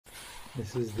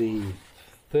This is the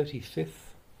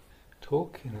 35th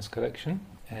talk in this collection,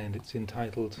 and it's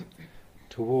entitled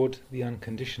Toward the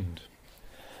Unconditioned.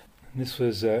 And this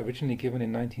was originally given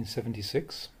in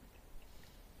 1976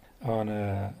 on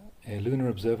a lunar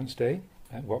observance day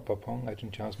at Wat Pah Pong, Ajahn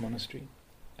Chah's monastery,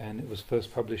 and it was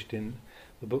first published in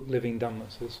the book Living Dhamma.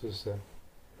 So this was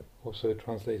also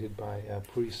translated by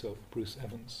Puriso, Bruce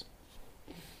Evans.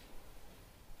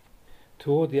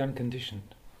 Toward the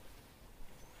Unconditioned.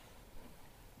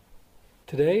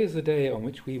 Today is the day on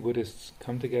which we Buddhists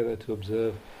come together to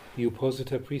observe the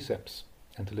Uposatha precepts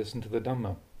and to listen to the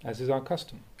Dhamma, as is our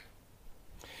custom.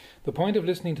 The point of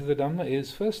listening to the Dhamma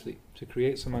is, firstly, to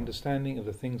create some understanding of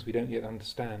the things we don't yet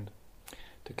understand,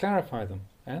 to clarify them,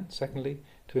 and, secondly,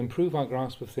 to improve our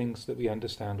grasp of things that we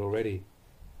understand already.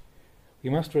 We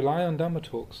must rely on Dhamma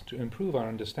talks to improve our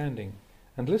understanding,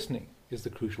 and listening is the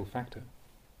crucial factor.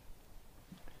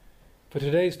 For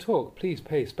today's talk, please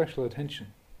pay special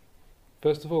attention.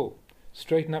 First of all,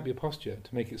 straighten up your posture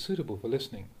to make it suitable for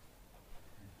listening.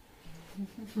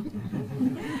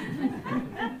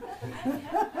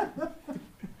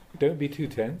 Don't be too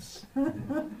tense.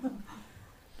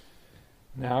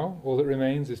 Now, all that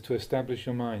remains is to establish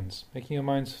your minds, making your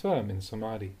minds firm in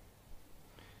samadhi.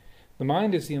 The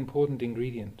mind is the important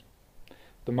ingredient.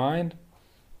 The mind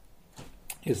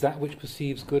is that which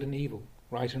perceives good and evil,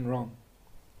 right and wrong.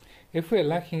 If we are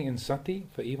lacking in sati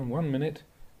for even 1 minute,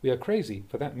 we are crazy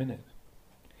for that minute.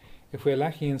 If we are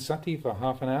lacking in sati for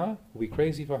half an hour, we'll be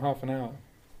crazy for half an hour.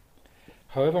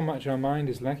 However much our mind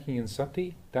is lacking in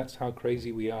sati, that's how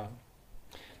crazy we are.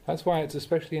 That's why it's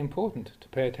especially important to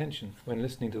pay attention when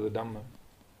listening to the Dhamma.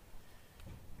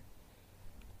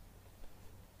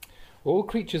 All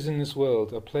creatures in this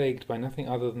world are plagued by nothing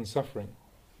other than suffering.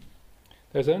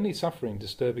 There's only suffering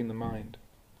disturbing the mind.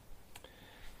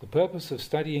 The purpose of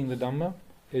studying the Dhamma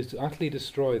is to utterly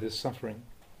destroy this suffering.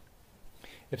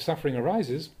 If suffering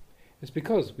arises, it's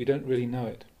because we don't really know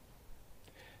it.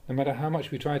 No matter how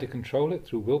much we try to control it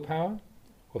through willpower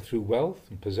or through wealth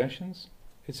and possessions,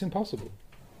 it's impossible.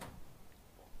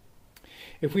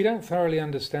 If we don't thoroughly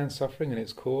understand suffering and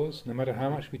its cause, no matter how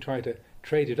much we try to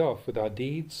trade it off with our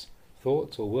deeds,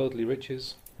 thoughts or worldly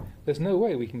riches, there's no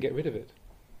way we can get rid of it.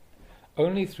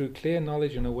 Only through clear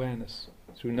knowledge and awareness,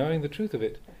 through knowing the truth of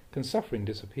it, can suffering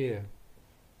disappear.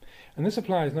 And this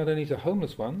applies not only to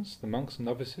homeless ones, the monks and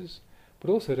novices, but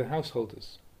also to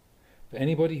householders. For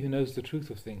anybody who knows the truth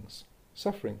of things,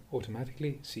 suffering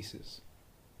automatically ceases.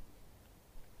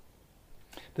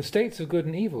 The states of good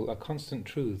and evil are constant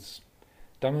truths.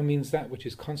 Dhamma means that which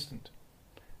is constant,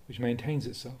 which maintains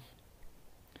itself.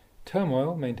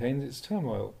 Turmoil maintains its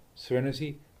turmoil.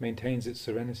 Serenity maintains its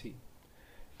serenity.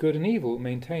 Good and evil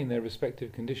maintain their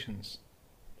respective conditions.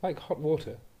 Like hot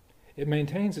water, it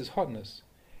maintains its hotness.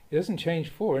 It doesn't change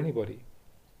for anybody.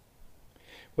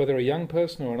 Whether a young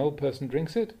person or an old person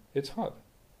drinks it, it's hot.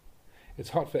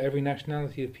 It's hot for every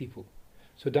nationality of people.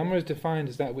 So Dhamma is defined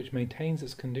as that which maintains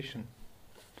its condition.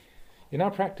 In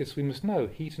our practice we must know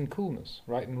heat and coolness,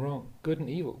 right and wrong, good and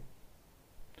evil.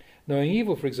 Knowing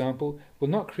evil, for example, will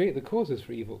not create the causes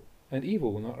for evil, and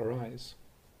evil will not arise.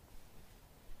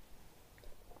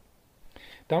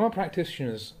 Dhamma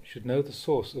practitioners should know the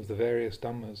source of the various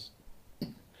Dhammas.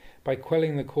 By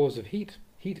quelling the cause of heat,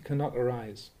 heat cannot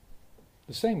arise.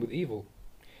 The same with evil.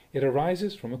 It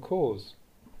arises from a cause.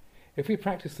 If we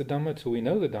practice the Dhamma till we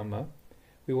know the Dhamma,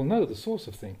 we will know the source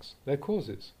of things, their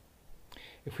causes.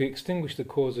 If we extinguish the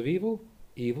cause of evil,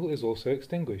 evil is also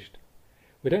extinguished.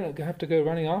 We don't have to go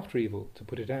running after evil to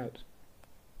put it out.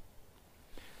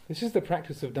 This is the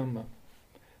practice of Dhamma.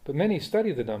 But many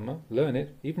study the Dhamma, learn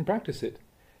it, even practice it,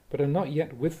 but are not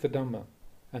yet with the Dhamma,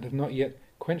 and have not yet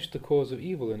quenched the cause of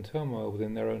evil and turmoil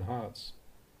within their own hearts.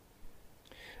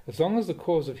 As long as the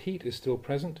cause of heat is still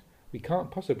present, we can't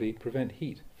possibly prevent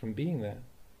heat from being there.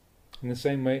 In the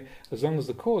same way, as long as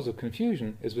the cause of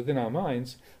confusion is within our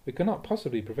minds, we cannot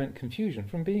possibly prevent confusion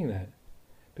from being there,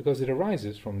 because it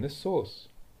arises from this source.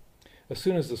 As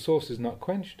soon as the source is not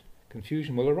quenched,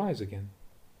 confusion will arise again.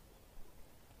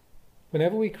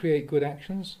 Whenever we create good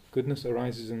actions, goodness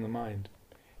arises in the mind.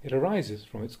 It arises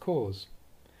from its cause.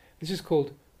 This is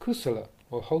called kusala,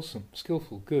 or wholesome,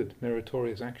 skillful, good,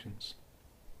 meritorious actions.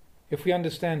 If we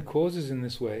understand causes in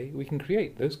this way, we can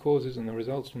create those causes and the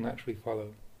results will naturally follow.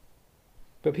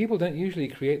 But people don't usually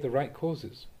create the right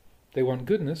causes. They want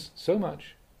goodness so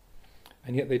much,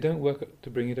 and yet they don't work to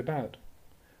bring it about.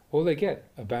 All they get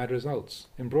are bad results,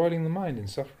 embroiling the mind in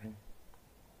suffering.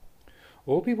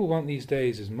 All people want these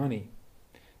days is money.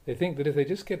 They think that if they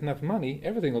just get enough money,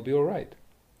 everything will be all right.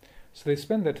 So they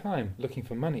spend their time looking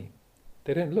for money.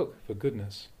 They don't look for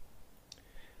goodness.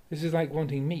 This is like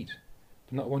wanting meat.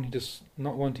 but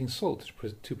not wanting salt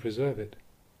to preserve it.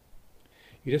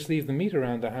 You just leave the meat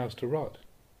around the house to rot.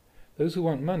 Those who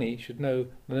want money should know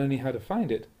not only how to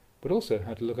find it, but also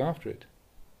how to look after it.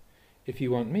 If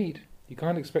you want meat, you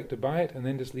can't expect to buy it and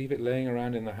then just leave it laying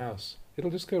around in the house.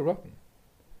 It'll just go rotten.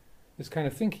 This kind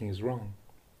of thinking is wrong.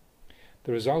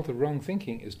 The result of wrong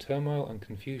thinking is turmoil and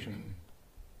confusion.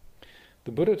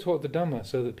 The Buddha taught the Dhamma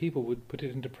so that people would put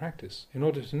it into practice, in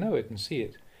order to know it and see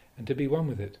it, and to be one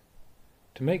with it,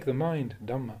 to make the mind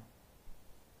Dhamma.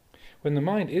 When the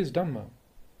mind is Dhamma,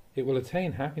 it will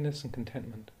attain happiness and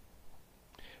contentment.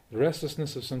 The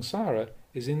restlessness of samsara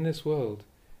is in this world,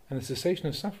 and the cessation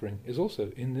of suffering is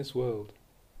also in this world.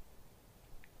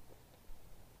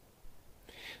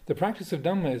 The practice of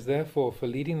Dhamma is therefore for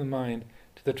leading the mind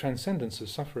to the transcendence of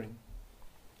suffering.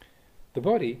 The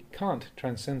body can't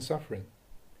transcend suffering.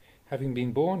 Having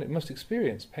been born, it must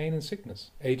experience pain and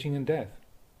sickness, aging and death.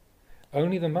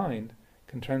 Only the mind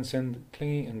can transcend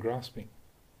clinging and grasping.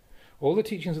 All the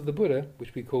teachings of the Buddha,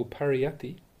 which we call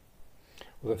pariyatti,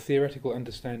 or the theoretical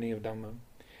understanding of Dhamma,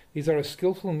 these are a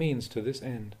skillful means to this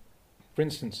end. For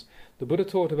instance, the Buddha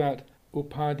taught about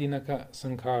upadinaka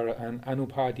sankhara and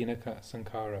anupadinaka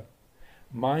sankhara,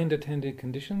 mind-attended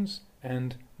conditions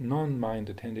and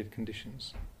non-mind-attended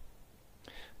conditions.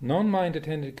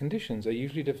 Non-mind-attended conditions are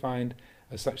usually defined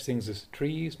as such things as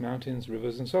trees, mountains,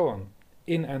 rivers, and so on,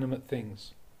 inanimate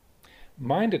things.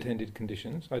 Mind-attended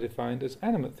conditions are defined as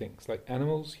animate things, like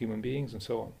animals, human beings, and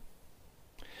so on.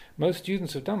 Most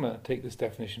students of Dhamma take this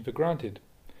definition for granted,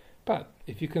 but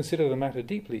if you consider the matter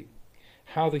deeply,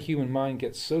 how the human mind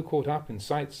gets so caught up in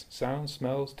sights, sounds,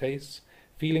 smells, tastes,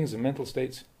 feelings, and mental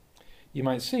states, you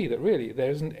might see that really there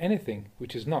isn't anything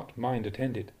which is not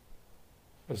mind-attended.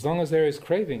 As long as there is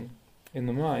craving in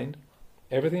the mind,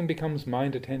 everything becomes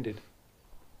mind-attended.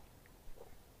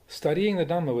 Studying the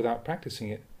Dhamma without practicing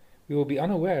it, we will be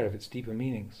unaware of its deeper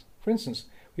meanings. For instance,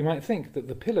 we might think that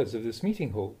the pillars of this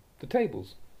meeting hall, the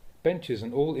tables, benches,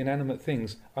 and all inanimate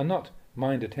things are not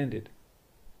mind-attended.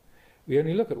 We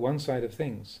only look at one side of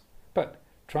things, but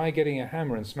try getting a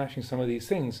hammer and smashing some of these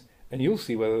things, and you'll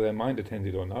see whether they're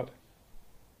mind-attended or not.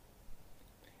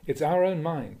 It's our own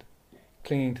mind,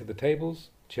 clinging to the tables,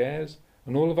 chairs,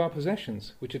 and all of our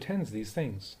possessions, which attends these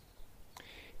things.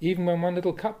 Even when one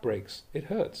little cup breaks, it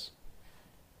hurts,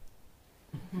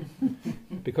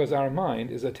 because our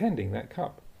mind is attending that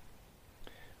cup.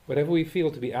 Whatever we feel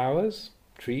to be ours,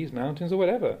 trees, mountains, or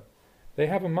whatever, they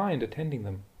have a mind attending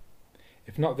them.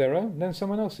 If not their own, then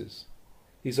someone else's.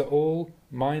 These are all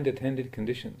mind-attended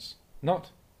conditions,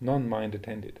 not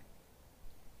non-mind-attended.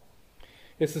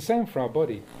 It's the same for our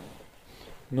body.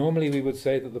 Normally we would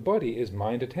say that the body is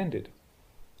mind-attended.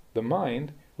 The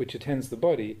mind, which attends the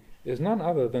body, is none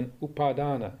other than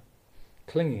upadana,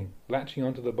 clinging, latching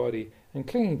onto the body and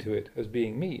clinging to it as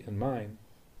being me and mine.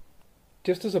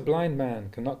 Just as a blind man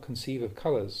cannot conceive of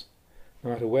colours,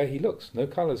 no matter where he looks, no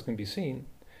colours can be seen,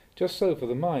 just so for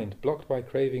the mind blocked by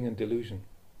craving and delusion.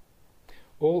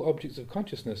 All objects of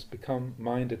consciousness become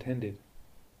mind-attended.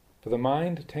 For the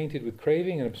mind tainted with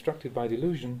craving and obstructed by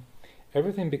delusion,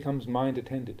 everything becomes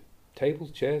mind-attended.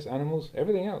 Tables, chairs, animals,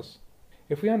 everything else.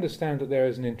 If we understand that there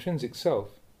is an intrinsic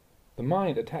self, the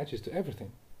mind attaches to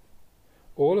everything.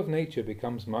 All of nature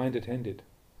becomes mind-attended.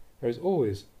 There is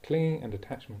always clinging and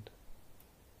attachment.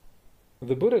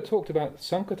 The Buddha talked about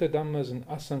sankata dhammas and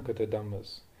asankata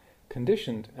dhammas,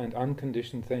 conditioned and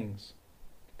unconditioned things.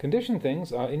 Conditioned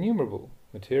things are innumerable,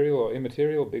 material or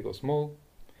immaterial, big or small.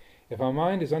 If our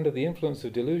mind is under the influence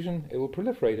of delusion, it will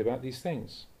proliferate about these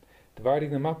things,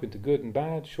 dividing them up into good and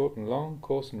bad, short and long,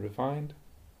 coarse and refined.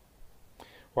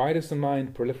 Why does the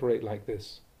mind proliferate like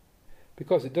this?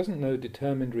 Because it doesn't know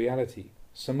determined reality,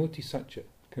 samuti satcha,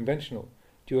 conventional,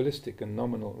 dualistic and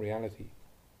nominal reality.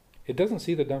 It doesn't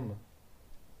see the Dhamma.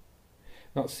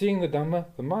 Not seeing the Dhamma,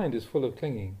 the mind is full of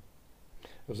clinging.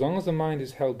 As long as the mind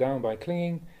is held down by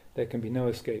clinging, there can be no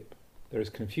escape. There is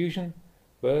confusion,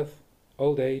 birth,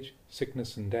 old age,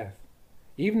 sickness and death,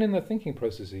 even in the thinking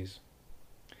processes.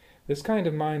 This kind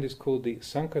of mind is called the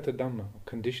sankata dhamma,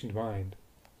 conditioned mind.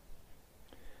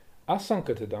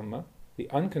 Asankata dhamma, the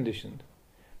unconditioned,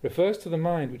 refers to the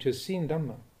mind which has seen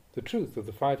Dhamma, the truth of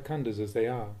the five khandhas as they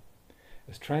are,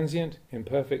 as transient,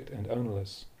 imperfect and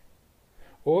ownerless.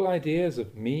 All ideas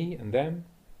of me and them,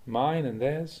 mine and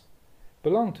theirs,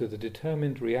 belong to the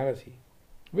determined reality.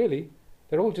 Really,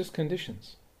 they're all just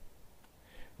conditions.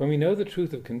 When we know the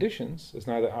truth of conditions as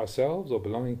neither ourselves or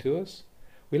belonging to us,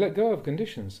 we let go of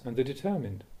conditions and the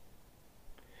determined.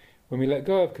 When we let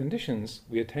go of conditions,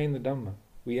 we attain the Dhamma.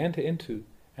 We enter into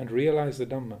and realize the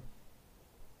Dhamma.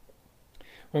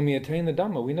 When we attain the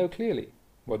Dhamma, we know clearly.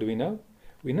 What do we know?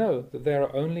 We know that there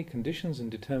are only conditions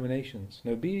and determinations,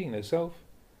 no being, no self,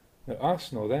 no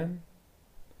us nor them.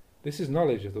 This is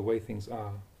knowledge of the way things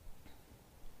are.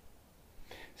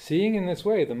 Seeing in this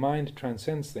way, the mind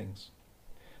transcends things.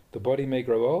 The body may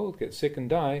grow old, get sick and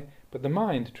die, but the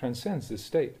mind transcends this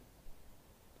state.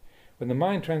 When the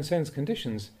mind transcends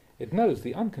conditions, it knows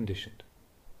the unconditioned.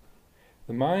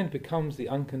 The mind becomes the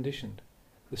unconditioned,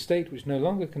 the state which no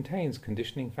longer contains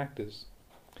conditioning factors.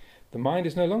 The mind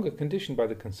is no longer conditioned by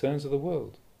the concerns of the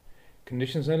world.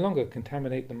 Conditions no longer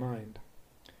contaminate the mind.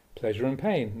 Pleasure and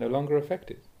pain no longer affect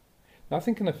it.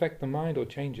 Nothing can affect the mind or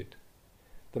change it.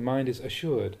 The mind is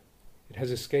assured. It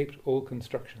has escaped all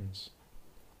constructions.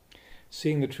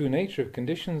 Seeing the true nature of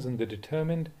conditions and the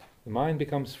determined, the mind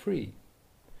becomes free.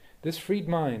 This freed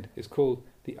mind is called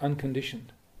the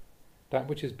unconditioned, that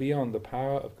which is beyond the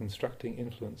power of constructing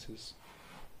influences.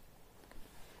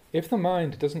 If the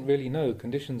mind doesn't really know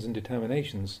conditions and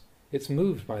determinations, it's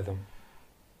moved by them.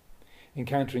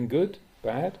 Encountering good,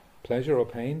 bad, pleasure or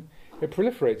pain, it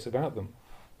proliferates about them.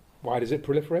 Why does it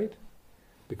proliferate?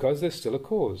 Because there's still a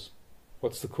cause.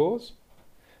 What's the cause?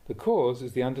 The cause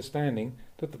is the understanding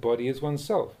that the body is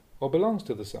oneself, or belongs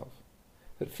to the self,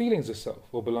 that feelings are self,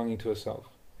 or belonging to a self,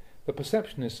 that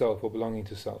perception is self, or belonging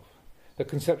to self, that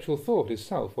conceptual thought is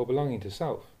self, or belonging to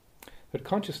self, that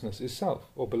consciousness is self,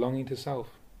 or belonging to self.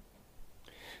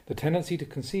 The tendency to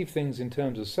conceive things in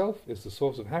terms of self is the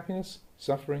source of happiness,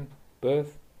 suffering,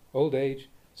 birth, old age,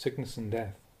 sickness and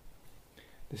death.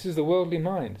 This is the worldly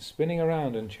mind spinning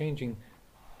around and changing.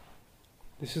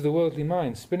 This is the worldly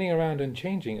mind spinning around and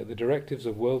changing at the directives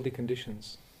of worldly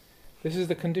conditions. This is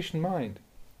the conditioned mind.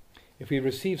 If we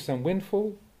receive some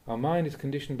windfall, our mind is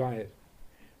conditioned by it.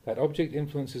 That object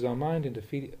influences our mind into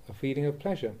a feeling of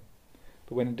pleasure.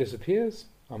 But when it disappears,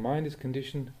 our mind is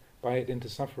conditioned by it into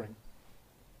suffering.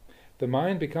 The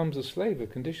mind becomes a slave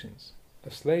of conditions,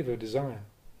 a slave of desire.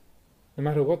 No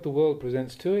matter what the world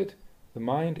presents to it, the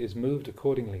mind is moved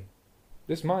accordingly.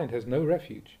 This mind has no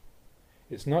refuge.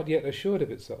 It's not yet assured of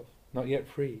itself, not yet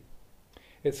free.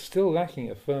 It's still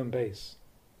lacking a firm base.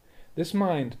 This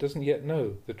mind doesn't yet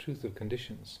know the truth of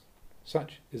conditions.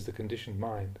 Such is the conditioned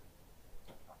mind.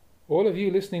 All of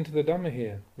you listening to the Dhamma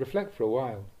here, reflect for a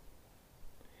while.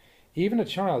 Even a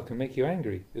child can make you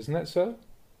angry, isn't that so?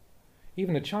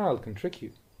 Even a child can trick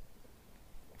you.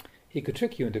 He could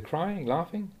trick you into crying,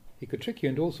 laughing. He could trick you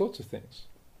into all sorts of things.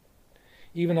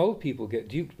 Even old people get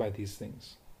duped by these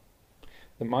things.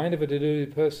 The mind of a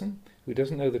deluded person who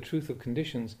doesn't know the truth of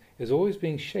conditions is always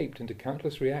being shaped into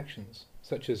countless reactions,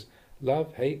 such as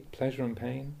love, hate, pleasure and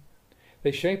pain.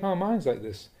 They shape our minds like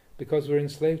this because we're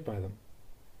enslaved by them.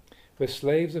 We're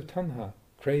slaves of tanha,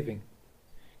 craving.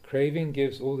 Craving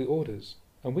gives all the orders,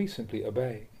 and we simply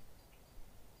obey.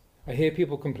 I hear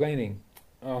people complaining,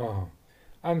 "Oh,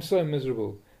 I'm so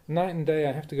miserable. Night and day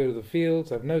I have to go to the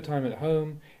fields, I've no time at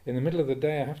home, in the middle of the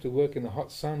day I have to work in the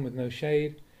hot sun with no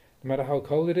shade. No matter how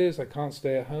cold it is, I can't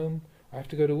stay at home. I have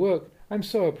to go to work. I'm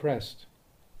so oppressed."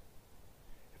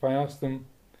 If I ask them,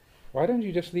 "Why don't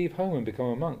you just leave home and become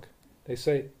a monk?" They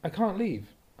say, "I can't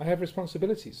leave. I have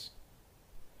responsibilities."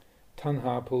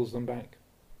 Tanha pulls them back.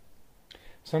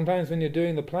 Sometimes when you're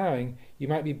doing the ploughing, you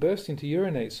might be bursting to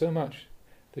urinate so much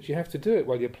that you have to do it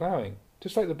while you're ploughing,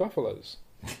 just like the buffaloes.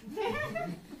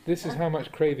 This is how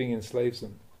much craving enslaves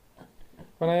them.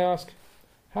 When I ask,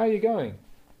 "How are you going?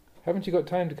 Haven't you got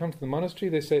time to come to the monastery?"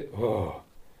 They say, "Oh,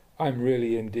 I'm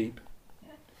really in deep."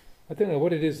 I don't know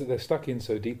what it is that they're stuck in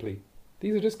so deeply.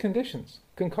 These are just conditions,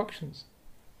 concoctions.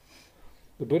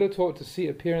 The Buddha taught to see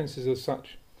appearances as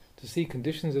such, to see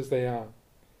conditions as they are.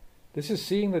 This is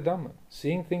seeing the Dhamma,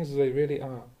 seeing things as they really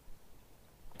are.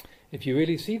 If you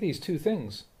really see these two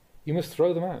things, you must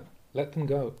throw them out, let them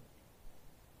go.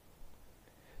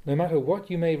 No matter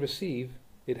what you may receive,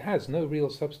 it has no real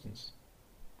substance.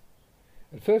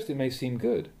 At first it may seem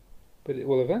good, but it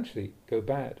will eventually go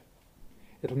bad.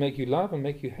 It'll make you love and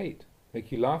make you hate,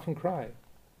 make you laugh and cry,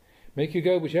 make you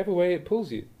go whichever way it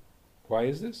pulls you. Why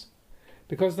is this?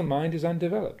 Because the mind is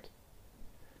undeveloped.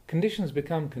 Conditions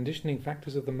become conditioning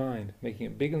factors of the mind, making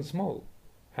it big and small,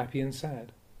 happy and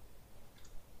sad.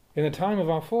 In the time of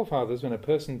our forefathers, when a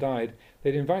person died,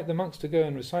 they'd invite the monks to go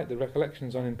and recite the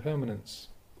recollections on impermanence.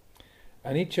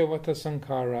 Anicca vata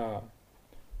sankhara.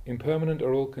 Impermanent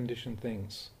are all conditioned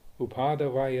things.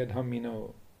 Upadavaya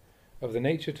dhammino. Of the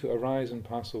nature to arise and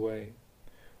pass away.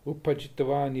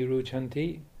 Uppajitava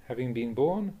niruchanti. Having been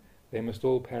born, they must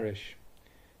all perish.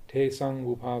 Te sang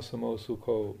upasamo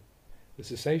sukho. The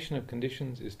cessation of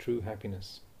conditions is true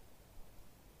happiness.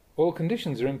 All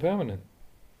conditions are impermanent.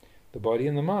 The body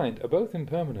and the mind are both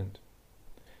impermanent.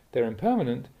 They're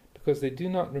impermanent because they do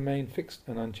not remain fixed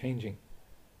and unchanging.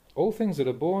 All things that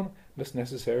are born must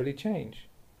necessarily change.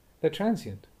 They're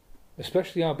transient,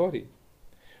 especially our body.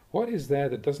 What is there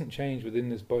that doesn't change within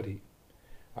this body?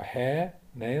 Are hair,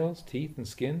 nails, teeth and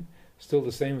skin still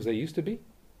the same as they used to be?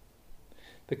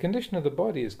 The condition of the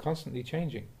body is constantly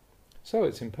changing, so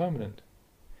it's impermanent.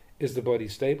 Is the body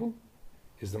stable?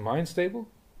 Is the mind stable?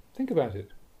 Think about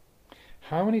it.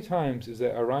 How many times is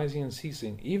there arising and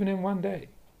ceasing, even in one day?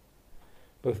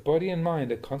 Both body and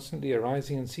mind are constantly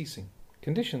arising and ceasing.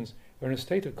 Conditions are in a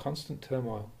state of constant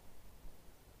turmoil.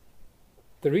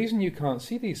 The reason you can't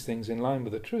see these things in line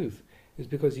with the truth is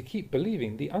because you keep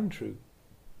believing the untrue.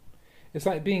 It's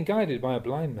like being guided by a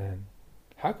blind man.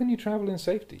 How can you travel in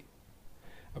safety?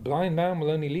 A blind man will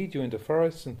only lead you into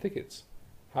forests and thickets.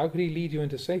 How could he lead you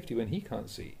into safety when he can't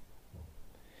see?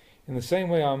 In the same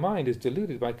way, our mind is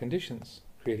deluded by conditions,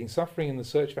 creating suffering in the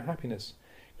search for happiness,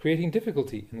 creating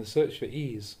difficulty in the search for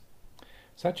ease.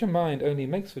 Such a mind only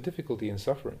makes for difficulty and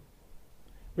suffering.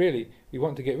 Really, we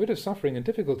want to get rid of suffering and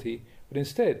difficulty, but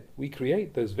instead we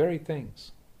create those very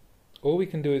things. All we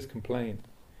can do is complain.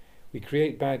 We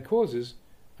create bad causes,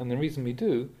 and the reason we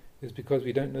do is because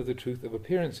we don't know the truth of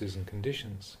appearances and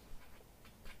conditions.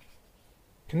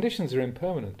 Conditions are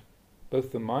impermanent,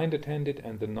 both the mind-attended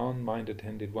and the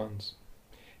non-mind-attended ones.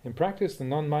 In practice, the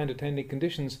non-mind-attended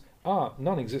conditions are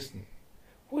non-existent.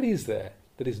 What is there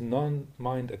that is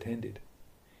non-mind-attended?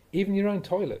 Even your own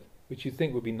toilet, which you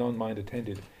think would be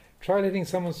non-mind-attended, try letting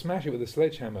someone smash it with a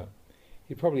sledgehammer.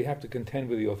 You'd probably have to contend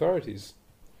with the authorities.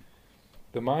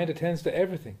 The mind attends to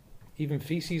everything, even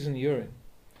feces and urine.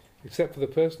 Except for the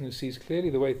person who sees clearly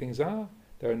the way things are,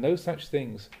 there are no such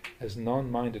things as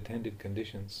non-mind-attended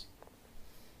conditions.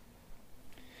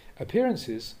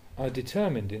 Appearances are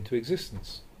determined into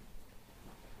existence.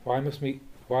 Why must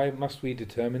we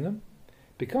determine them?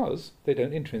 Because they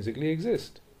don't intrinsically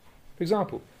exist. For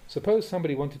example, suppose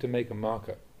somebody wanted to make a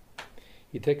marker.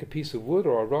 You take a piece of wood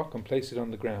or a rock and place it on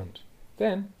the ground.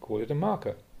 Then call it a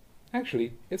marker.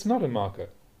 Actually, it's not a marker.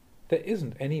 There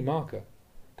isn't any marker.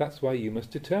 That's why you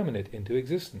must determine it into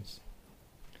existence.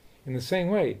 In the same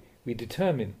way, we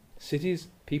determine cities,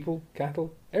 people,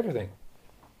 cattle, everything.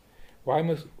 Why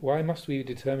must we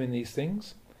determine these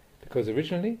things? Because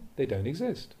originally they don't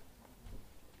exist.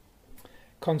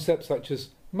 Concepts such as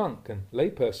monk and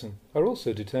layperson are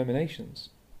also determinations.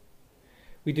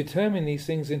 We determine these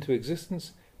things into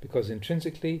existence because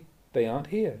intrinsically they aren't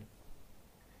here.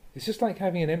 It's just like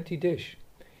having an empty dish.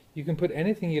 You can put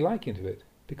anything you like into it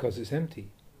because it's empty.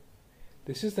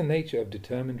 This is the nature of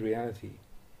determined reality.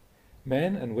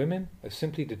 Men and women are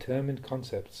simply determined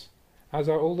concepts, as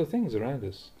are all the things around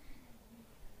us.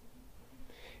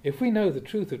 If we know the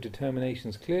truth of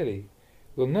determinations clearly,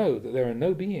 we'll know that there are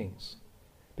no beings,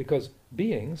 because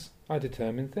beings are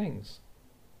determined things.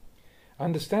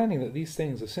 Understanding that these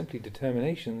things are simply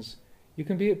determinations, you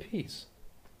can be at peace.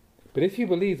 But if you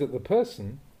believe that the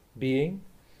person, being,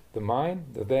 the mine,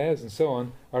 the theirs, and so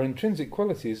on, are intrinsic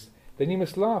qualities, then you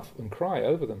must laugh and cry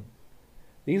over them.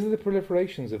 These are the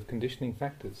proliferations of conditioning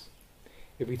factors.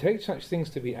 If we take such things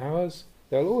to be ours,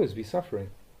 there will always be suffering.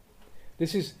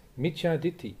 This is micchā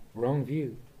ditthi, wrong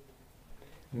view.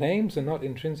 Names are not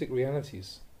intrinsic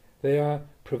realities. They are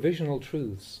provisional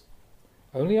truths.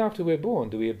 Only after we're born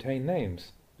do we obtain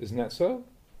names. Isn't that so?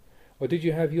 Or did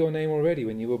you have your name already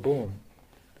when you were born?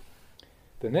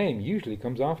 The name usually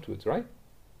comes afterwards, right?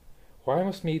 Why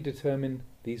must we determine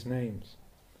these names?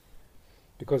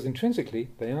 Because intrinsically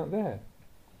they aren't there.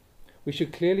 We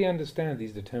should clearly understand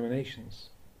these determinations.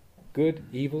 Good,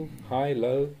 evil, high,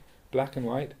 low, black and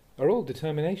white are all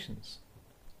determinations.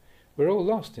 We're all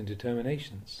lost in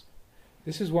determinations.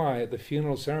 This is why at the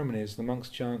funeral ceremonies the monks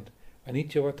chant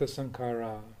anicca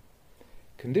sankhara.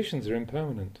 Conditions are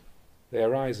impermanent. They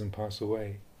arise and pass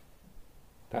away.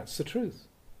 That's the truth.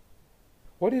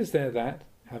 What is there that,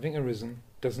 having arisen,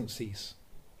 doesn't cease?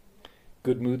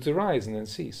 Good moods arise and then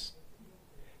cease.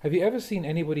 Have you ever seen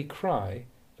anybody cry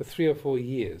for 3 or 4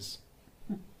 years?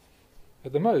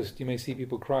 At the most, you may see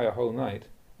people cry a whole night,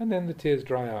 and then the tears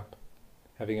dry up.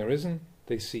 Having arisen,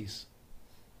 they cease.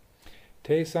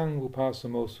 Te sang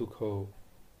upasamo sukho.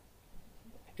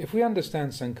 If we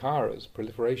understand sankharas,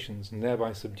 proliferations, and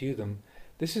thereby subdue them,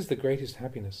 this is the greatest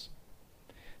happiness.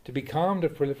 To be calmed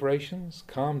of proliferations,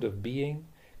 calmed of being,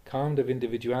 calmed of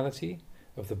individuality,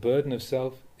 of the burden of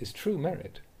self, is true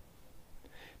merit.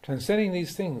 Transcending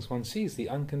these things, one sees the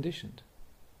unconditioned.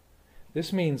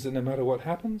 This means that no matter what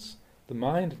happens, the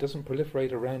mind doesn't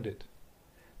proliferate around it.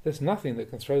 There's nothing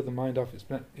that can throw the mind off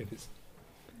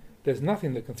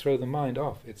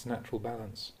its natural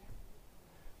balance.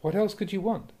 What else could you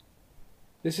want?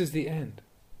 This is the end,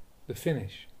 the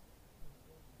finish.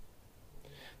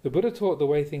 The Buddha taught the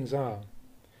way things are.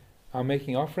 Our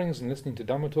making offerings and listening to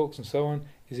Dhamma talks and so on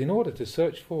is in order to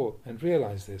search for and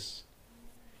realize this.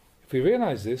 If we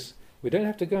realize this, we don't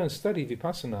have to go and study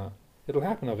vipassana. It'll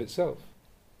happen of itself.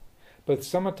 Both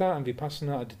samatha and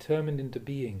vipassana are determined into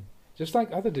being, just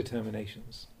like other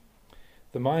determinations.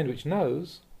 The mind which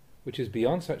knows, which is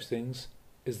beyond such things,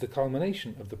 is the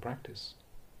culmination of the practice.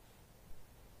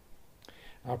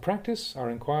 Our practice, our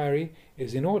inquiry,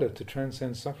 is in order to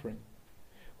transcend suffering.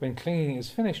 When clinging is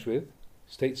finished with,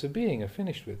 states of being are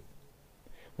finished with.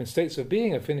 When states of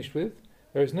being are finished with,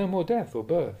 there is no more death or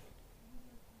birth.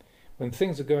 When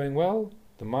things are going well,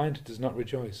 the mind does not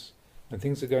rejoice. When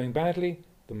things are going badly,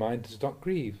 the mind does not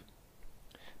grieve.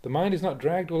 The mind is not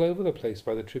dragged all over the place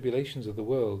by the tribulations of the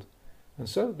world, and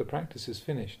so the practice is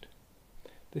finished.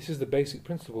 This is the basic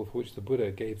principle for which the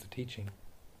Buddha gave the teaching.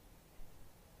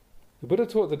 The Buddha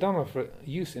taught the Dhamma for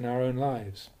use in our own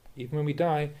lives. Even when we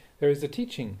die, there is the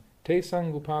teaching, te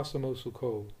sangupasamo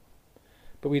sukho.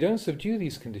 But we don't subdue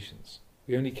these conditions.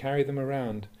 We only carry them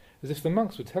around, as if the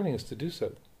monks were telling us to do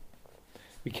so.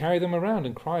 We carry them around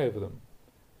and cry over them.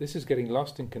 This is getting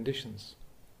lost in conditions.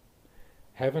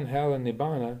 Heaven, hell and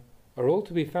nibbana are all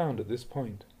to be found at this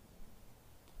point.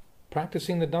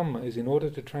 Practicing the Dhamma is in order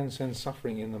to transcend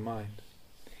suffering in the mind.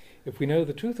 If we know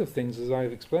the truth of things as I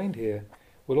have explained here,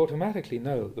 we'll automatically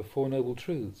know the Four Noble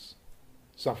Truths: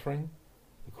 suffering,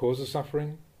 the cause of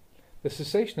suffering, the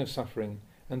cessation of suffering,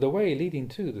 and the way leading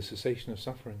to the cessation of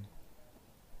suffering.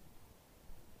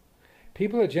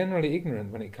 People are generally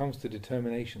ignorant when it comes to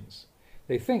determinations.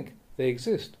 They think they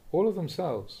exist all of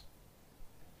themselves.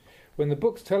 When the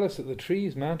books tell us that the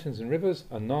trees, mountains and rivers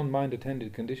are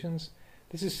non-mind-attended conditions,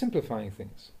 this is simplifying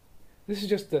things. This is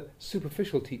just the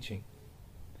superficial teaching.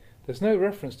 There's no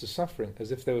reference to suffering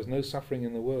as if there was no suffering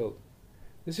in the world.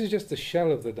 This is just the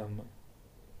shell of the Dhamma.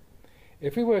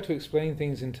 If we were to explain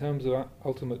things in terms of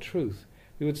ultimate truth,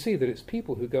 we would see that it's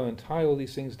people who go and tie all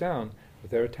these things down with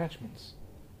their attachments.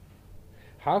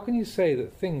 How can you say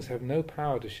that things have no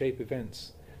power to shape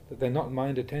events, that they're not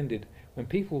mind-attended, when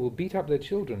people will beat up their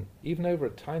children even over a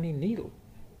tiny needle,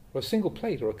 or a single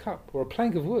plate, or a cup, or a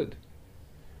plank of wood?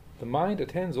 The mind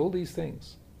attends all these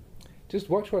things. Just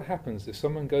watch what happens if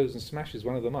someone goes and smashes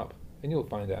one of them up, and you'll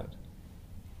find out.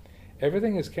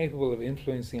 Everything is capable of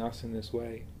influencing us in this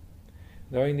way.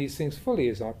 Knowing these things fully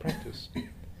is our practice.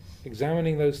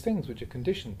 Examining those things which are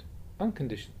conditioned,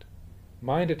 unconditioned,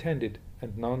 mind-attended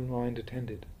and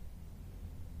non-mind-attended.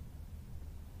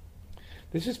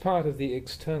 This is part of the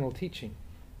external teaching,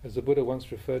 as the Buddha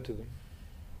once referred to them.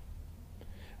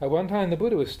 At one time the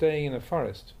Buddha was staying in a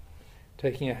forest.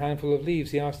 Taking a handful of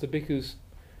leaves, he asked the bhikkhus,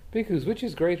 "Bhikkhus, which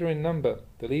is greater in number,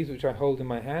 the leaves which I hold in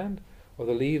my hand, or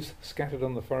the leaves scattered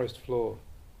on the forest floor?"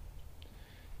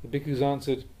 The bhikkhus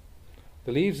answered,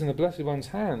 "The leaves in the Blessed One's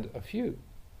hand are few.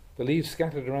 The leaves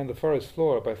scattered around the forest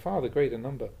floor are by far the greater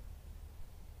number."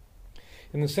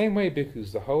 In the same way,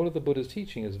 bhikkhus, the whole of the Buddha's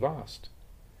teaching is vast.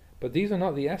 But these are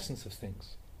not the essence of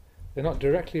things. They're not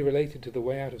directly related to the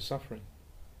way out of suffering.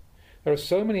 There are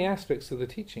so many aspects of the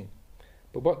teaching,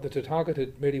 but what the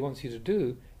Tathagata really wants you to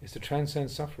do is to transcend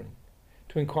suffering,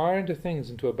 to inquire into things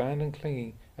and to abandon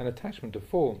clinging and attachment to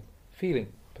form,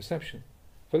 feeling, perception,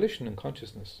 volition and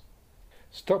consciousness.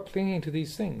 Stop clinging to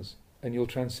these things and you'll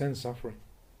transcend suffering.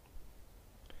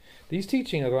 These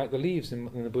teachings are like the leaves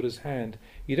in the Buddha's hand.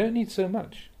 You don't need so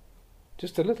much.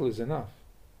 Just a little is enough.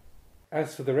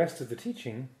 As for the rest of the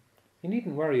teaching, you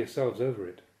needn't worry yourselves over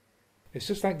it. It's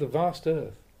just like the vast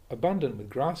earth, abundant with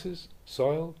grasses,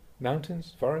 soil,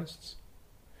 mountains, forests.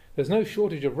 There's no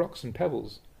shortage of rocks and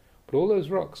pebbles, but all those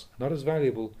rocks are not as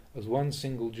valuable as one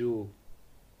single jewel.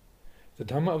 The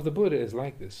Dhamma of the Buddha is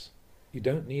like this. You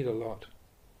don't need a lot.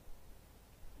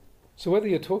 So whether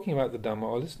you're talking about the Dhamma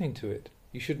or listening to it,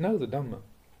 you should know the Dhamma.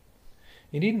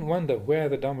 You needn't wonder where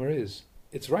the Dhamma is.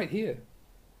 It's right here.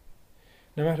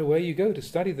 No matter where you go to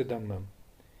study the Dhamma,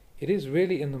 it is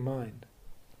really in the mind.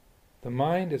 The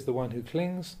mind is the one who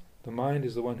clings, the mind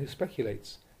is the one who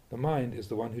speculates, the mind is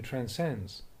the one who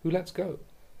transcends, who lets go.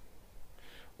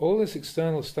 All this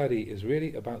external study is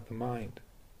really about the mind.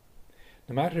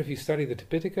 No matter if you study the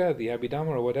Tipitaka, the Abhidhamma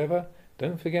or whatever,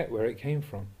 don't forget where it came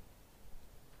from.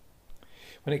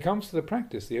 When it comes to the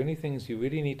practice, the only things you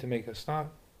really need to make a start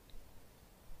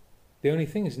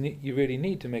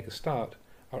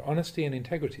are honesty and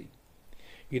integrity.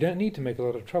 You don't need to make a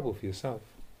lot of trouble for yourself.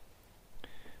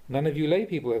 None of you lay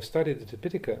people have studied the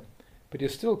Tipitaka, but you're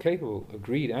still capable of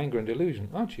greed, anger and delusion,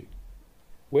 aren't you?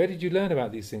 Where did you learn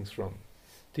about these things from?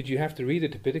 Did you have to read the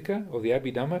Tipitaka or the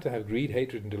Abhidhamma to have greed,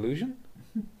 hatred and delusion?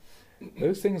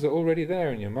 Those things are already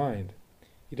there in your mind.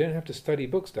 You don't have to study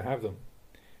books to have them.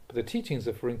 but the teachings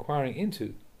are for inquiring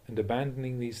into and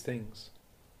abandoning these things.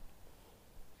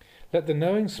 Let the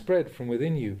knowing spread from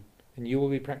within you, and you will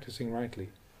be practicing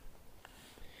rightly.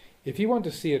 If you want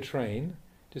to see a train,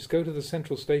 just go to the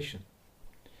central station.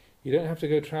 You don't have to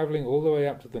go travelling all the way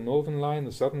up to the Northern Line,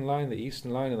 the Southern Line, the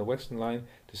Eastern Line and the Western Line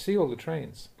to see all the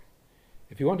trains.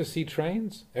 If you want to see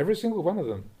trains, every single one of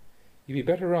them, you'd be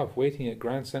better off waiting at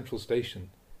Grand Central Station.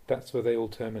 That's where they all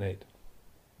terminate.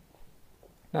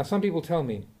 Now some people tell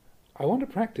me, I want to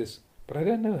practice, but I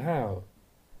don't know how.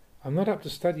 I'm not up to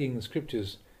studying the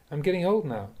scriptures. I'm getting old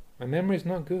now. My memory's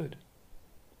not good.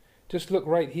 Just look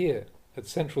right here at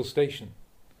Central Station.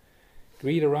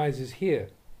 Greed arises here.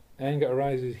 Anger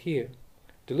arises here.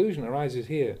 Delusion arises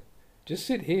here. Just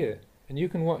sit here and you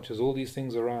can watch as all these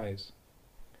things arise.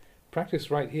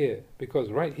 Practice right here, because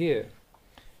right here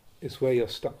is where you're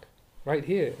stuck. Right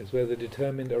here is where the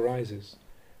determined arises,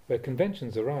 where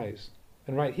conventions arise,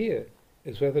 and right here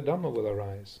is where the Dhamma will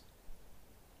arise.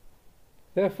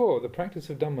 Therefore, the practice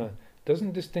of Dhamma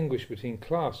doesn't distinguish between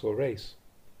class or race.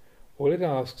 All it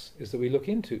asks is that we look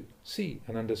into, see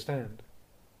and understand.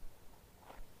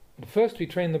 But first we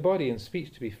train the body and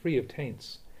speech to be free of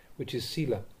taints, which is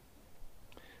sila.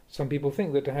 Some people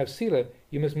think that to have sila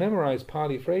you must memorize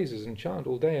Pali phrases and chant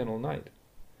all day and all night.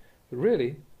 But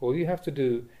really, all you have to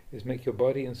do is make your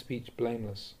body and speech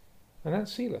blameless. And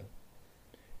that's sila.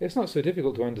 It's not so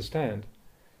difficult to understand,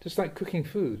 just like cooking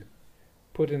food.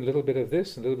 Put in a little bit of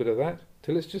this and a little bit of that,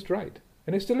 till it's just right.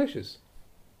 And it's delicious.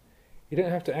 You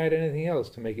don't have to add anything else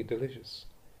to make it delicious.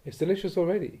 It's delicious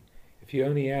already, if you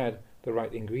only add the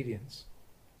right ingredients.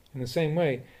 In the same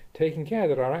way, taking care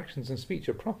that our actions and speech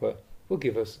are proper will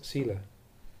give us sila.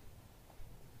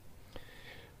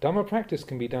 Dhamma practice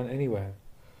can be done anywhere.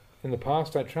 In the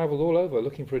past I travelled all over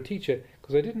looking for a teacher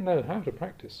because I didn't know how to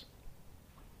practice.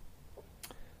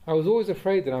 I was always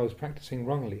afraid that I was practicing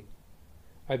wrongly.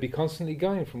 I'd be constantly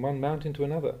going from one mountain to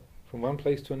another, from one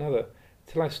place to another,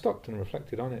 till I stopped and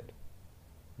reflected on it.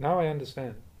 Now I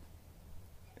understand.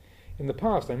 In the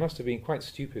past I must have been quite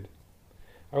stupid.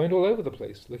 I went all over the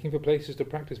place, looking for places to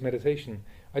practice meditation.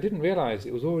 I didn't realize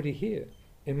it was already here,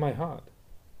 in my heart.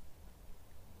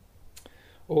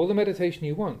 All the meditation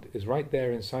you want is right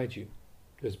there inside you.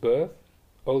 There's birth,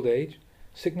 old age,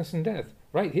 sickness and death,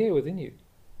 right here within you.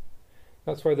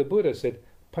 That's why the Buddha said,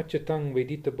 Pachatang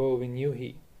veditabo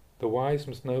vinyuhi, the wise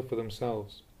must know for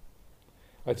themselves.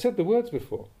 I'd said the words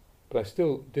before, but I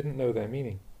still didn't know their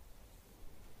meaning.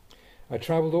 I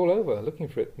travelled all over looking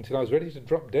for it until I was ready to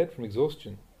drop dead from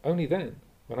exhaustion. Only then,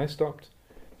 when I stopped,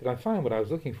 did I find what I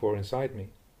was looking for inside me.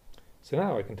 So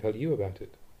now I can tell you about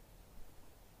it.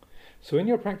 So in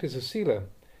your practice of sila,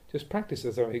 just practice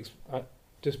as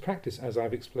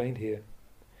I've explained here.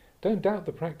 Don't doubt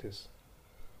the practice.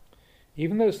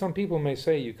 Even though some people may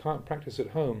say you can't practice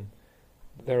at home,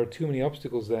 there are too many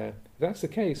obstacles there, if that's the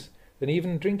case, then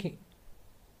even eating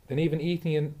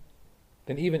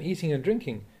and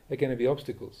drinking are going to be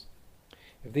obstacles.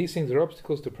 If these things are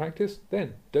obstacles to practice,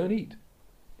 then don't eat.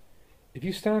 If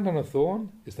you stand on a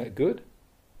thorn, is that good?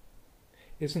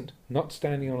 Isn't not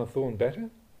standing on a thorn better?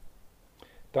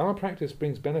 Dharma practice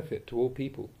brings benefit to all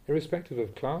people, irrespective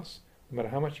of class. No matter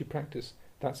how much you practice,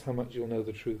 that's how much you'll know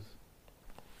the truth.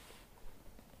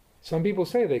 Some people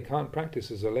say they can't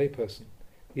practice as a layperson.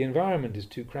 The environment is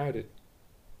too crowded.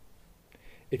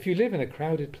 If you live in a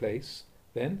crowded place,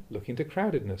 then look into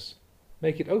crowdedness.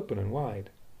 Make it open and wide.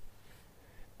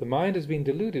 The mind has been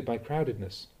deluded by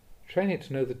crowdedness. Train it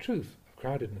to know the truth of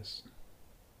crowdedness.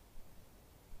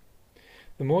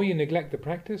 The more you neglect the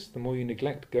practice, the more you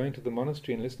neglect going to the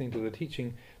monastery and listening to the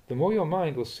teaching, the more your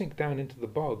mind will sink down into the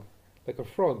bog, like a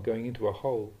frog going into a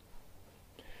hole.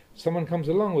 Someone comes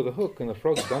along with a hook and the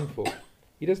frog's done for.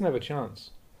 He doesn't have a chance.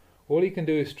 All he can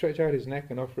do is stretch out his neck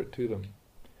and offer it to them.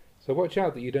 So watch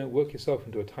out that you don't work yourself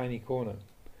into a tiny corner.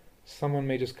 Someone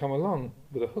may just come along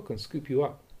with a hook and scoop you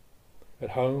up.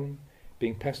 At home,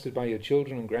 being pestered by your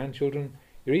children and grandchildren,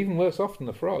 you're even worse off than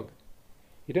the frog.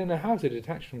 You don't know how to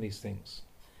detach from these things.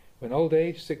 When old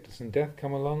age, sickness and death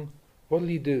come along, what will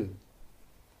you do?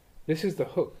 This is the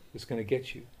hook that's going to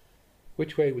get you.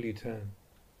 Which way will you turn?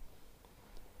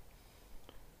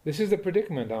 This is the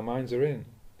predicament our minds are in,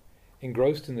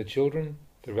 engrossed in the children,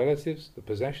 the relatives, the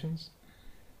possessions,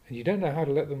 and you don't know how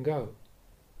to let them go.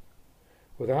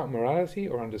 Without morality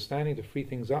or understanding to free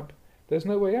things up, there's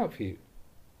no way out for you.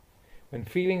 When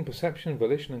feeling, perception,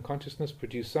 volition and consciousness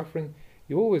produce suffering,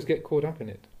 you always get caught up in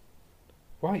it.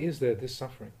 Why is there this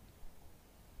suffering?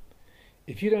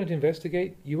 If you don't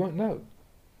investigate, you won't know.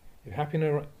 If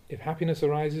happiness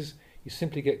arises, you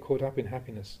simply get caught up in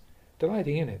happiness,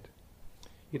 delighting in it.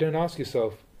 You don't ask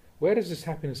yourself, where does this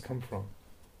happiness come from?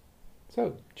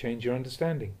 So, change your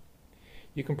understanding.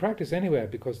 You can practice anywhere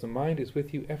because the mind is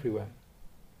with you everywhere.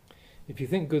 If you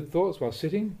think good thoughts while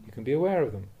sitting, you can be aware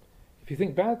of them. If you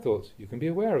think bad thoughts, you can be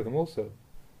aware of them also.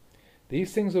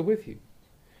 These things are with you.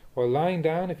 While lying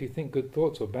down, if you think good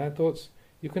thoughts or bad thoughts,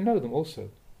 you can know them also,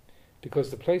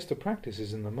 because the place to practice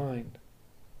is in the mind.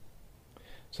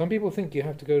 Some people think you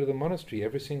have to go to the monastery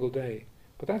every single day,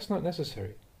 but that's not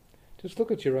necessary. Just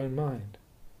look at your own mind.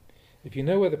 If you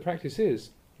know where the practice is,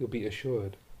 you'll be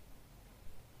assured.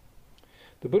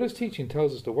 The Buddha's teaching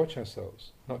tells us to watch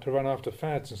ourselves, not to run after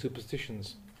fads and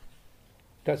superstitions.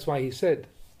 That's why he said,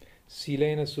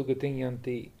 Silena sugating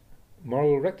yanti,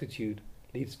 moral rectitude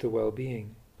leads to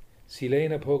well-being.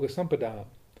 Silena bhoga sampada,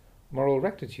 moral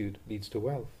rectitude leads to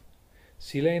wealth.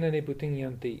 Silena niputing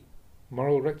yanti,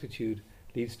 moral rectitude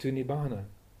leads to nibbana.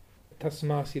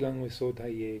 Tasma silang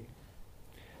visotaye.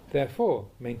 Therefore,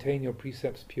 maintain your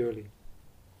precepts purely.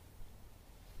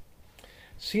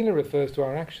 Sila refers to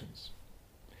our actions.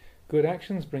 Good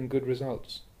actions bring good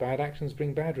results. Bad actions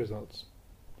bring bad results.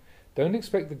 Don't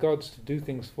expect the gods to do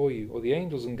things for you, or the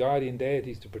angels and guardian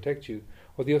deities to protect you,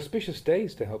 or the auspicious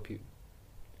days to help you.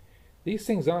 These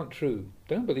things aren't true.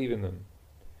 Don't believe in them.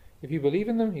 If you believe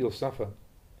in them, you'll suffer.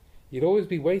 You'll always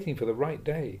be waiting for the right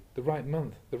day, the right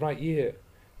month, the right year,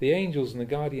 the angels and the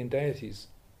guardian deities.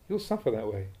 You'll suffer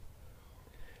that way.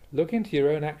 Look into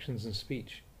your own actions and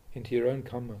speech, into your own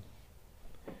karma.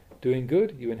 Doing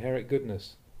good, you inherit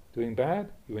goodness. Doing bad,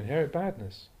 you inherit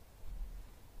badness.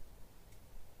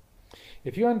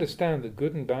 If you understand that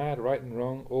good and bad, right and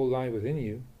wrong all lie within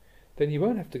you, then you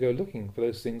won't have to go looking for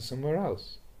those things somewhere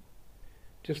else.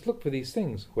 Just look for these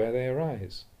things where they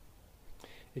arise.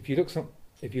 If you lose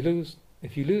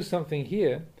something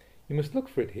here, you must look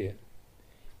for it here.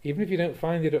 Even if you don't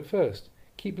find it at first,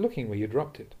 keep looking where you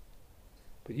dropped it.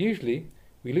 But usually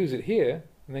we lose it here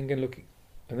and then go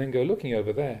looking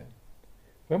over there.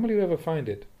 When will you ever find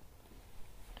it?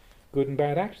 Good and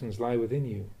bad actions lie within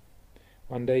you.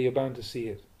 One day you're bound to see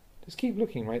it. Just keep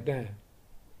looking right there.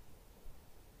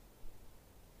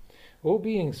 All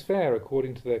beings fare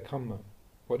according to their karma.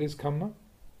 What is karma?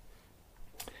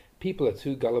 People are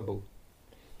too gullible.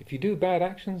 If you do bad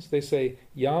actions, they say,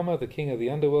 Yama, the king of the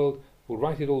underworld, will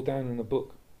write it all down in a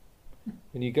book.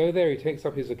 When you go there, he takes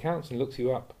up his accounts and looks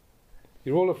you up.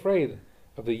 You're all afraid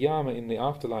of the Yama in the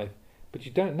afterlife, but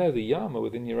you don't know the Yama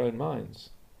within your own minds.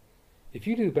 If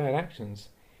you do bad actions,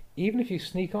 even if you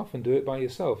sneak off and do it by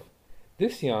yourself,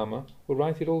 this Yama will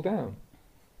write it all down.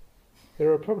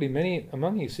 There are probably many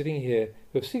among you sitting here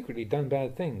who have secretly done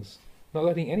bad things, not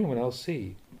letting anyone else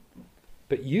see.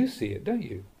 But you see it, don't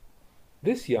you?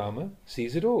 This Yama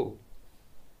sees it all.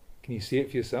 Can you see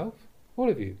it for yourself? All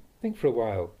of you. Think for a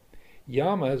while.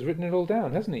 Yama has written it all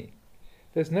down, hasn't he?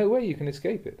 There's no way you can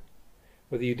escape it.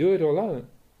 Whether you do it alone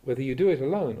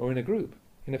or in a group,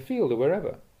 in a field or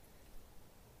wherever.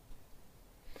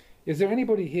 Is there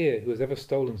anybody here who has ever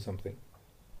stolen something?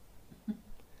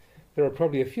 There are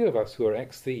probably a few of us who are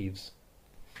ex-thieves.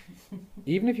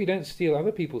 Even if you don't steal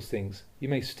other people's things, you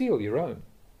may steal your own.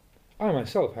 I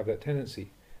myself have that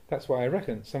tendency. That's why I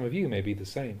reckon some of you may be the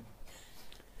same.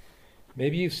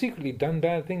 Maybe you've secretly done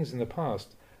bad things in the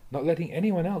past, not letting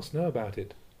anyone else know about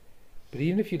it. But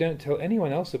even if you don't tell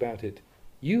anyone else about it,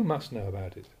 you must know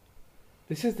about it.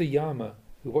 This is the Yama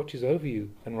who watches over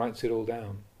you and writes it all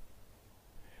down.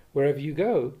 Wherever you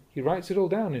go, he writes it all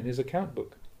down in his account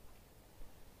book.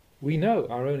 We know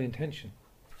our own intention.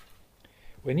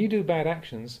 When you do bad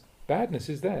actions, badness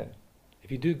is there.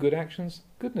 If you do good actions,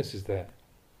 goodness is there.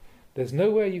 There's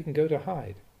nowhere you can go to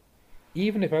hide.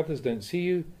 Even if others don't see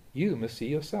you, you must see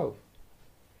yourself.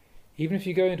 Even if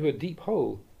you go into a deep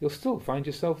hole, you'll still find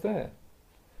yourself there.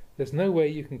 There's no way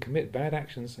you can commit bad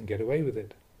actions and get away with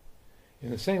it.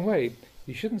 In the same way,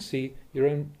 why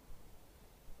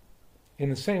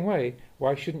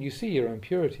shouldn't you see your own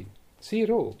purity? See it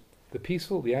all, the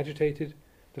peaceful, the agitated,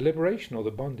 the liberation or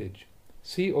the bondage.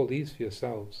 See all these for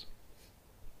yourselves.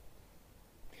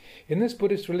 In this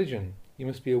Buddhist religion, you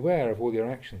must be aware of all your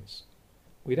actions.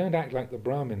 We don't act like the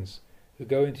Brahmins, who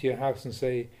go into your house and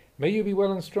say, "May you be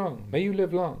well and strong, may you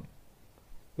live long."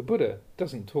 The Buddha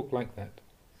doesn't talk like that.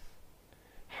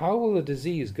 How will the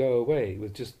disease go away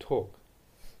with just talk?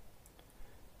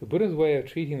 The Buddha's way of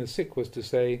treating the sick was to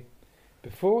say,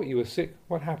 before you were sick,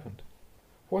 what happened?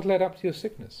 What led up to your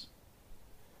sickness?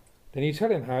 Then you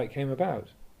tell him how it came about.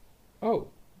 Oh,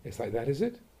 it's like that, is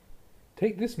it?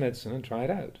 Take this medicine and try it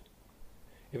out.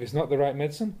 If it's not the right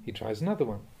medicine, he tries another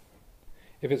one.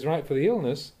 If it's right for the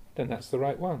illness, then that's the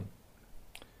right one.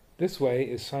 This way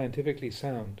is scientifically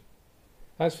sound.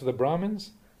 As for the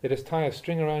Brahmins, they just tie a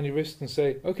string around your wrist and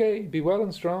say, "Okay, be well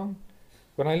and strong."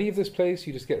 When I leave this place,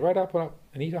 you just get right up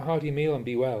and eat a hearty meal and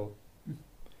be well.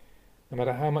 No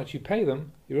matter how much you pay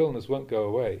them, your illness won't go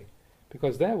away,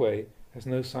 because their way has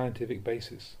no scientific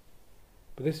basis.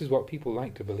 But this is what people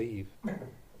like to believe.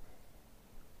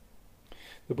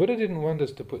 The Buddha didn't want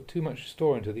us to put too much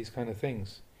store into these kind of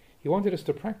things. He wanted us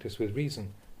to practice with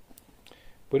reason.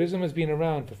 Buddhism has been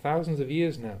around for thousands of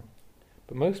years now,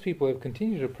 but most people have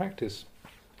continued to practice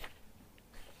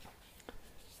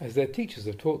as their teachers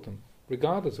have taught them,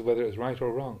 regardless of whether it's right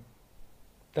or wrong.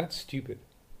 That's stupid.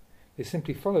 They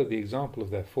simply follow the example of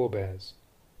their forebears.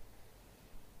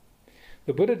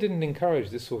 The Buddha didn't encourage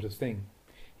this sort of thing.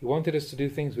 He wanted us to do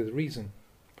things with reason.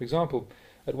 For example,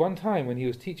 at one time when he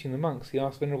was teaching the monks, he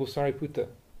asked Venerable Sariputta,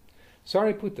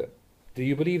 "Sariputta, do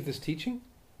you believe this teaching?"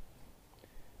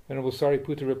 Venerable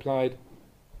Sariputta replied,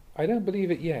 "I don't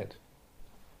believe it yet."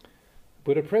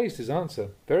 Buddha praised his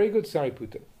answer. "Very good,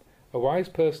 Sariputta. A wise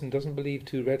person doesn't believe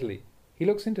too readily. He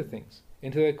looks into things,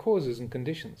 into their causes and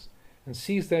conditions, and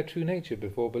sees their true nature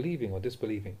before believing or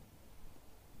disbelieving."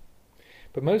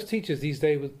 But most teachers these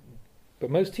days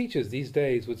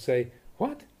would say,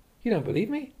 "What? You don't believe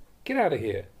me? Get out of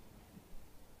here."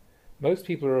 Most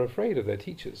people are afraid of their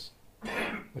teachers.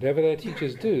 Whatever their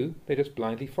teachers do, they just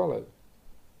blindly follow.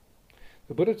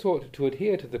 The Buddha taught to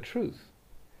adhere to the truth,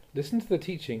 listen to the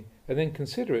teaching, and then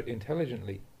consider it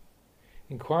intelligently.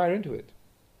 Inquire into it.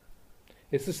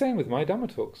 It's the same with my Dhamma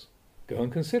talks. Go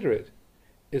and consider it.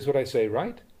 Is what I say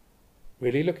right?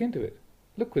 Really look into it.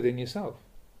 Look within yourself.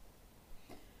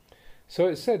 So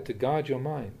it's said to guard your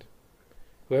mind.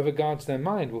 Whoever guards their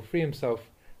mind will free himself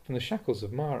from the shackles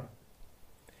of Mara.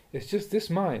 It's just this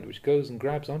mind which goes and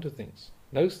grabs onto things,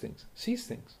 knows things, sees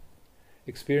things,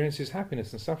 experiences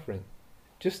happiness and suffering.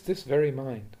 Just this very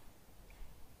mind.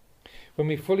 When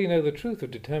we fully know the truth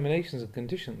of determinations and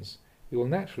conditions, we will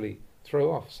naturally throw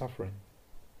off suffering.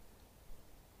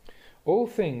 All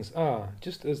things are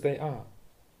just as they are.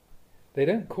 They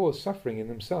don't cause suffering in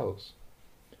themselves.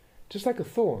 Just like a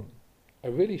thorn, a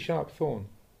really sharp thorn.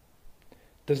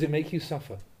 Does it make you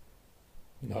suffer?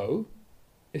 No.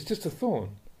 It's just a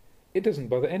thorn. It doesn't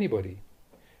bother anybody.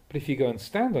 But if you go and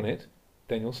stand on it,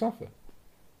 then you'll suffer.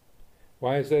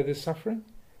 Why is there this suffering?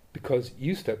 Because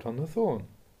you stepped on the thorn.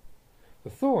 The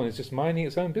thorn is just minding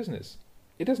its own business.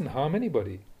 It doesn't harm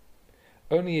anybody.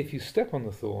 Only if you step on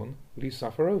the thorn will you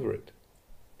suffer over it.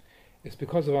 It's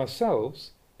because of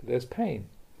ourselves that there's pain.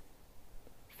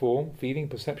 Form, feeling,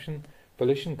 perception,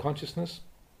 volition, consciousness.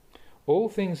 All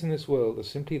things in this world are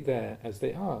simply there as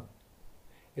they are.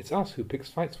 It's us who picks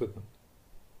fights with them.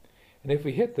 And if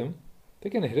we hit them,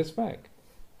 they're going to hit us back.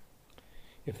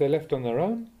 If they're left on their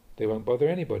own, they won't bother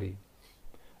anybody.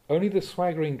 Only the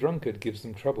swaggering drunkard gives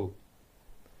them trouble.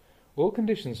 All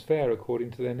conditions fare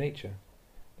according to their nature.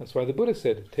 That's why the Buddha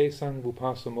said, Te sang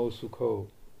vupasamo sukho.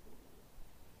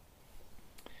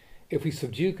 If we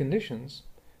subdue conditions,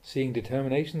 seeing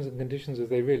determinations and conditions as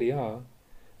they really are,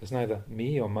 as neither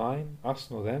me or mine, us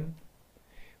nor them,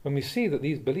 when we see that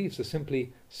these beliefs are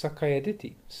simply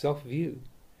sakkayaditthi, self-view,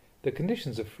 the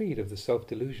conditions are freed of the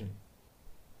self-delusion.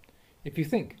 If you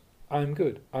think, I'm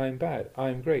good, I'm bad,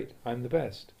 I'm great, I'm the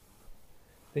best,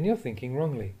 then you're thinking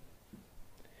wrongly.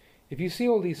 If you see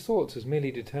all these thoughts as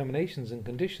merely determinations and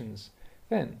conditions,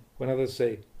 then, when others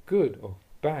say good or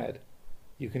bad,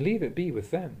 you can leave it be with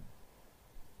them.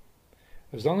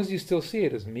 As long as you still see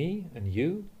it as me and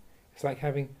you, it's like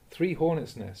having 3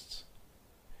 hornets' nests.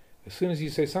 As soon as you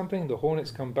say something, the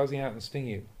hornets come buzzing out and sting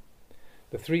you.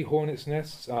 The 3 hornets'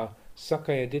 nests are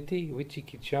sakkayaditthi,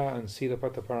 vicikiccha, and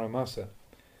silabbata paramasa.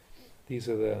 These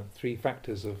are the 3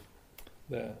 factors of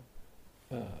the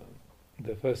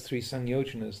first 3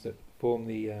 sangyojanas that form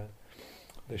the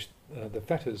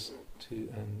fetters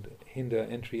and hinder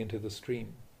entry into the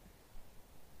stream.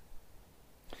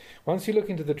 Once you look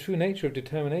into the true nature of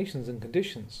determinations and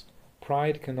conditions,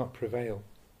 pride cannot prevail.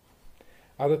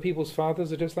 Other people's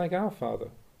fathers are just like our father.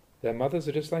 Their mothers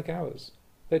are just like ours.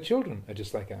 Their children are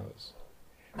just like ours.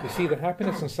 We see the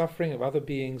happiness and suffering of other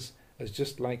beings as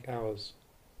just like ours.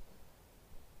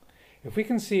 If we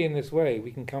can see in this way, we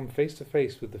can come face to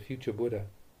face with the future Buddha.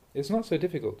 It's not so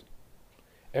difficult.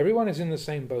 Everyone is in the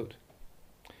same boat.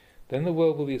 Then the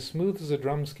world will be as smooth as a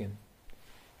drumskin.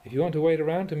 If you want to wait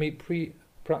around to meet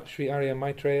Sri Arya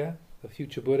Maitreya, the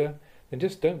future Buddha, then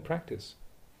just don't practice.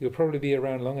 You'll probably be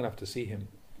around long enough to see him.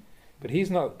 But he's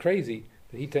not crazy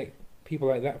that he'd take people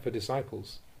like that for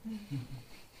disciples.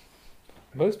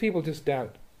 Most people just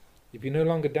doubt. If you no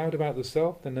longer doubt about the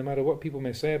self, then no matter what people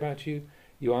may say about you,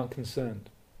 you aren't concerned.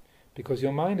 Because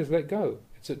your mind is let go.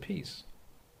 It's at peace.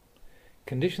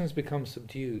 Conditions become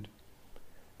subdued.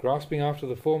 Grasping after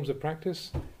the forms of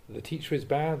practice, The teacher is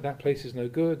bad, that place is no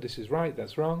good, this is right,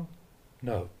 that's wrong.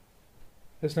 No.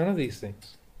 There's none of these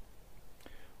things.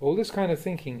 All this kind of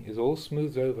thinking is all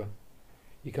smoothed over.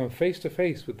 You come face to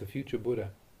face with the future Buddha.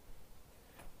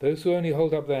 Those who only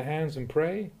hold up their hands and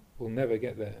pray will never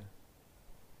get there.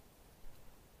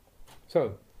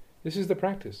 So, this is the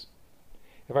practice.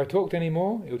 If I talked any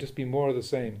more, it will just be more of the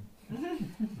same.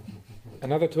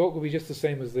 Another talk will be just the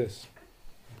same as this.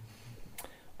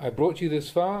 I brought you this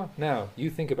far, now you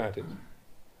think about it.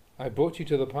 I brought you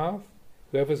to the path.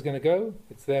 Whoever's going to go,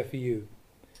 it's there for you.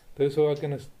 Those who aren't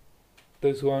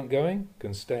going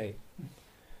can stay.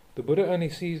 The Buddha only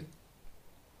sees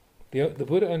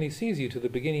you to the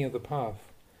beginning of the path.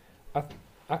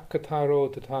 Akkataro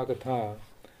Tathagata.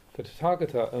 The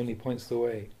Tathagata only points the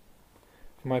way.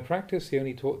 For my practice he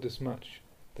only taught this much.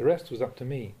 The rest was up to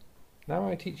me. Now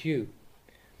I teach you.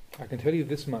 I can tell you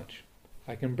this much.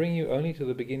 I can bring you only to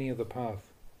the beginning of the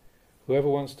path. Whoever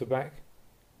wants to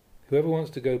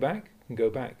go back can go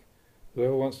back.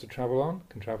 Whoever wants to travel on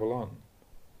can travel on.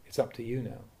 It's up to you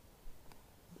now.